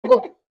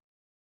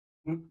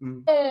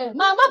Hey,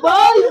 Mama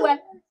boy, we.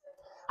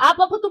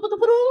 Apa putu putu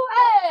putu.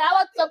 Hey, I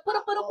want to putu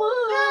putu putu.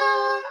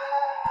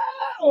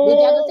 Did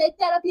you ever take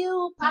care of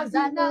you,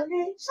 Pazana?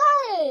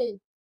 Hey,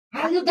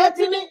 are you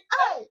getting me?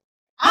 Hey,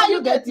 are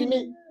you getting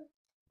me?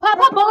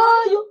 Papa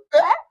boy, you.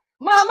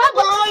 Mama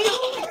boy,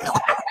 you.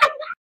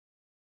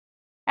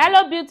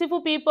 Hello,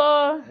 beautiful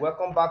people.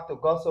 Welcome back to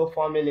Gossip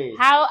Family.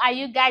 How are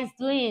you guys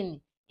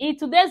doing? In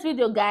today's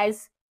video,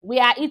 guys, we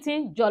are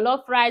eating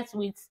jollof rice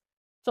with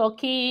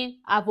turkey,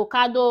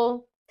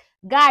 avocado.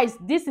 Guys,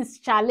 this is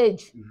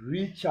challenge.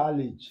 Real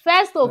challenge.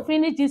 First to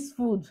finish this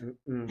food.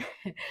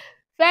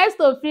 First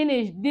to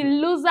finish, the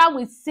loser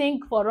will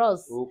sing for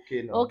us.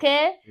 Okay, now.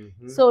 Okay?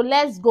 So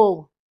let's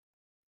go.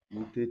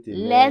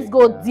 Let's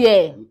go go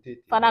there.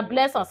 Father,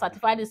 bless and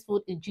sanctify this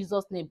food in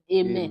Jesus' name.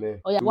 Amen.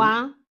 Oh, yeah.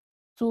 1,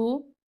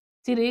 2,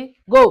 3,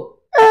 go.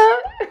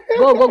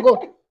 Go, go,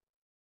 go.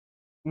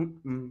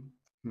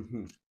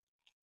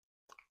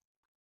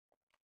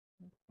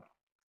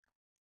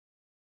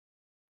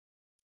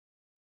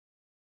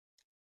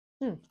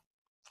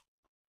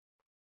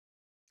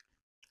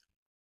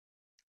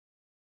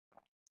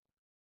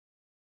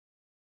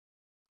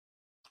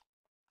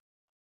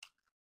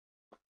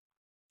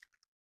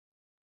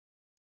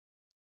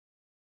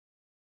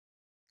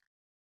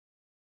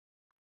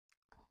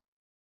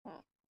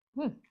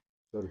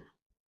 Sorry.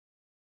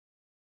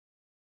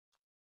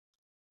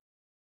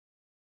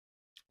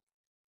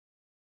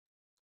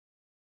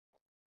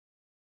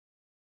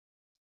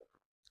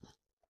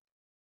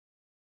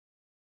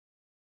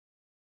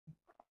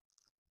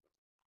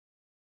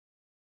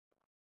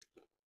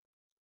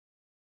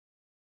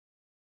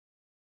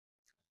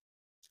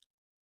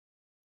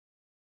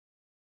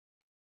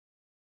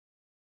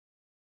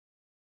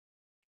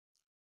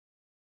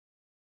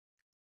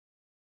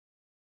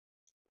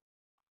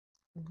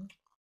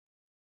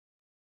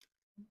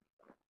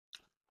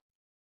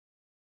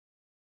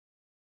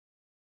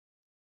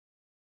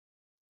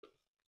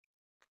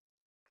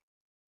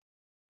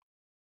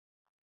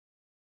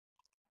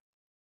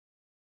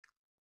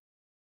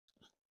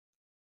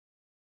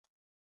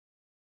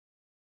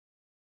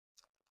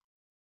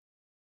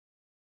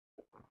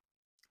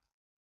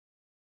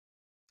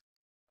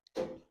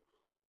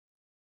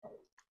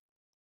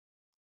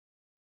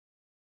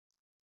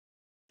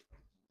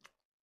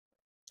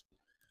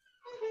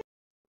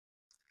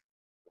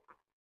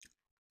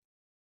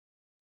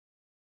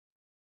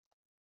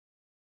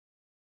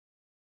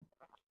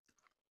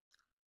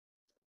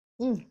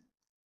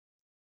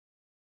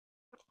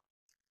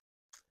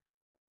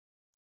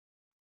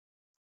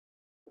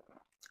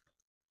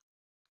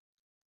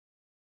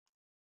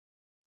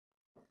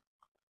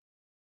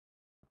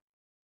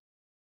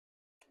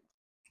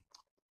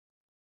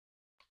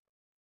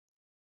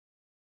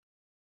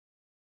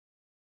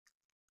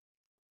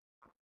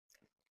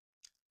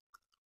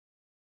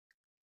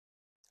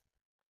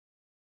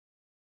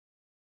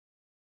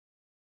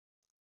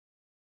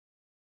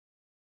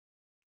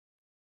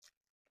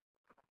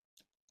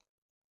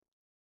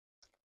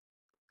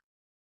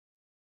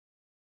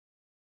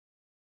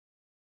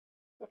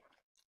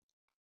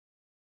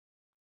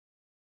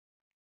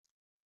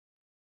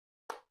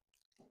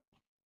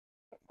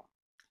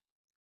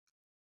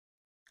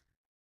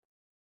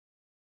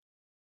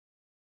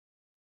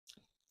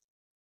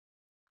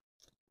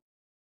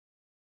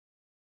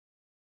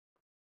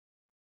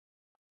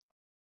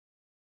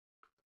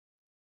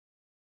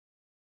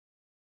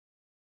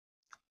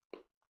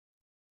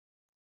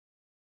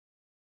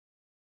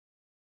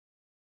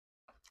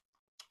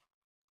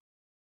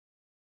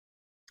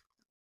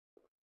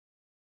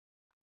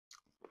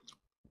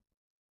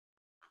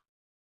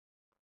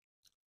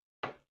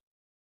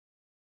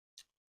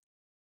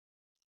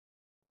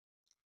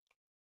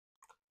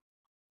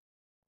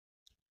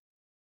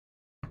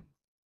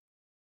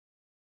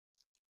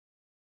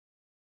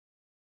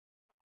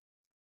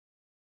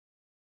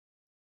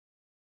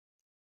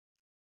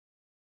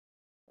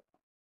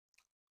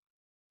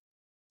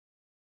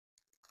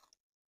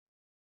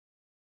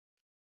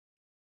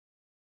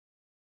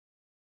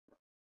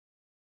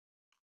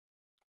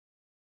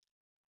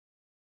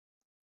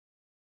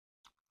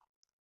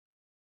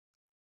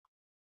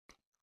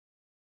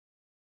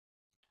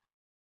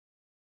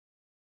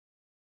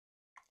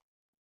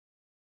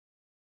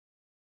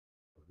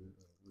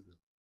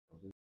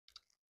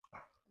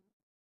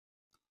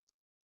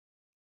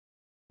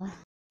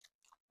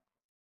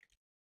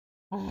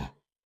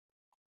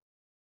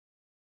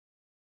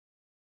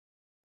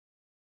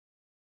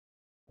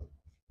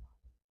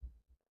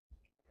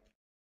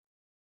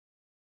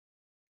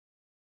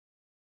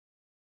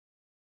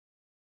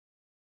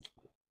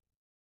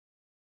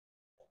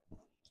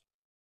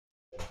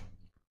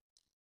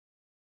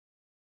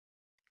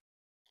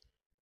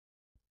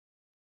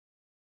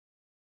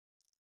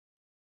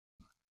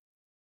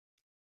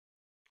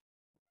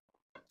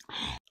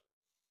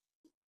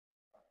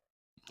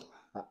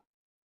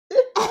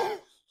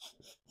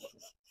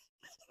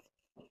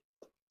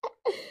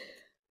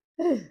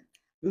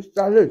 This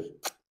challenge,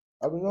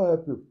 I will not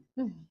help you.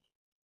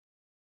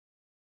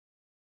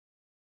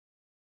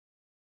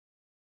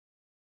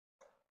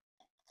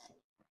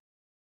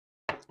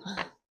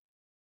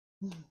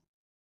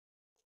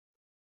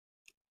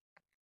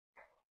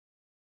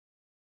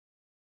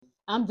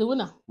 I'm the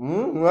winner.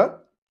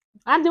 What?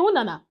 I'm the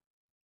winner now.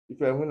 If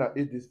you're a winner,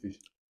 eat this fish.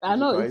 I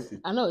know it.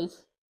 I know it.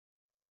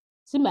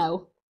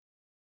 Smell.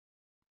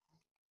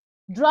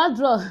 Draw.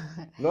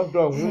 Not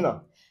draw,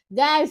 winner.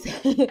 Guys,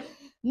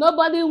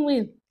 nobody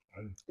win.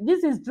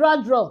 This is draw.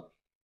 Draw,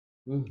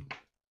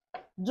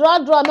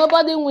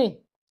 nobody win.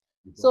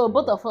 So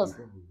both of us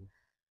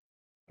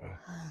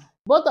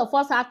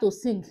have to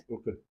sing.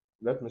 Okay,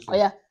 let me sing.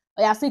 Oh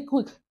yeah, sing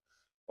quick.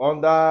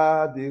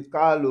 Under the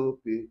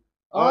canopy.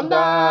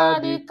 Under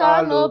the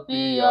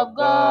canopy of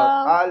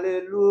God.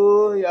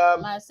 Hallelujah.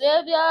 My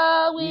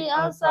Savior will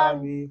answer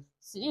me. me.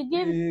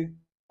 Sing.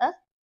 Huh?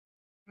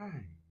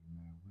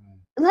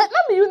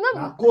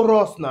 Now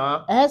chorus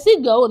now.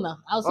 Sing your own now.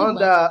 I'll sing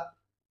Under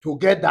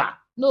together.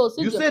 No,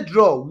 sing You your... say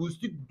draw, we'll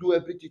still do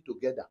everything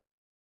together.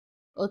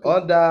 Okay.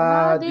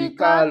 Under the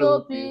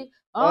canopy.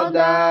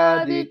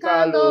 Under the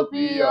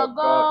canopy of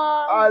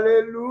God.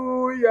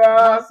 Hallelujah.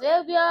 My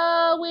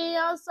Savior will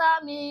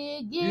answer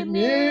me. Give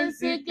me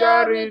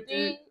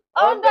security.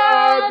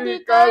 Under the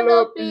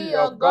canopy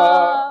of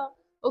God.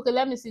 Okay,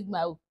 let me sing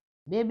my own.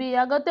 Baby,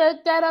 I go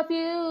take care of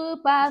you,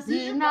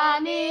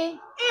 Pasinani.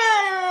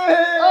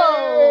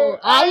 Oh,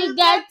 are you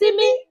getting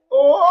me?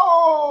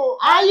 Oh,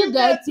 are you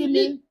getting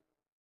me?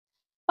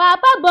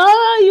 Papa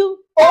boy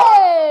you.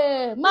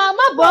 Hey,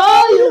 Mama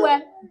boy you.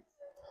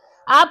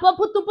 Apa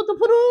putu.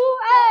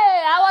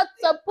 Hey, I want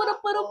some putu.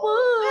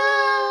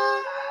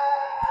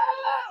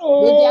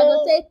 Baby, I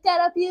go take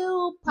care of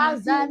you,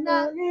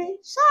 Pasinani.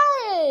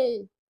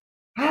 Shy.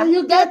 Are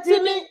you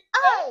getting me?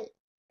 Hey,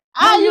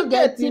 are you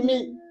getting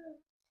me?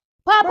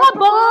 Papa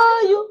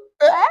boy you.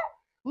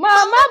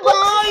 Mama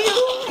boy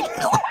you.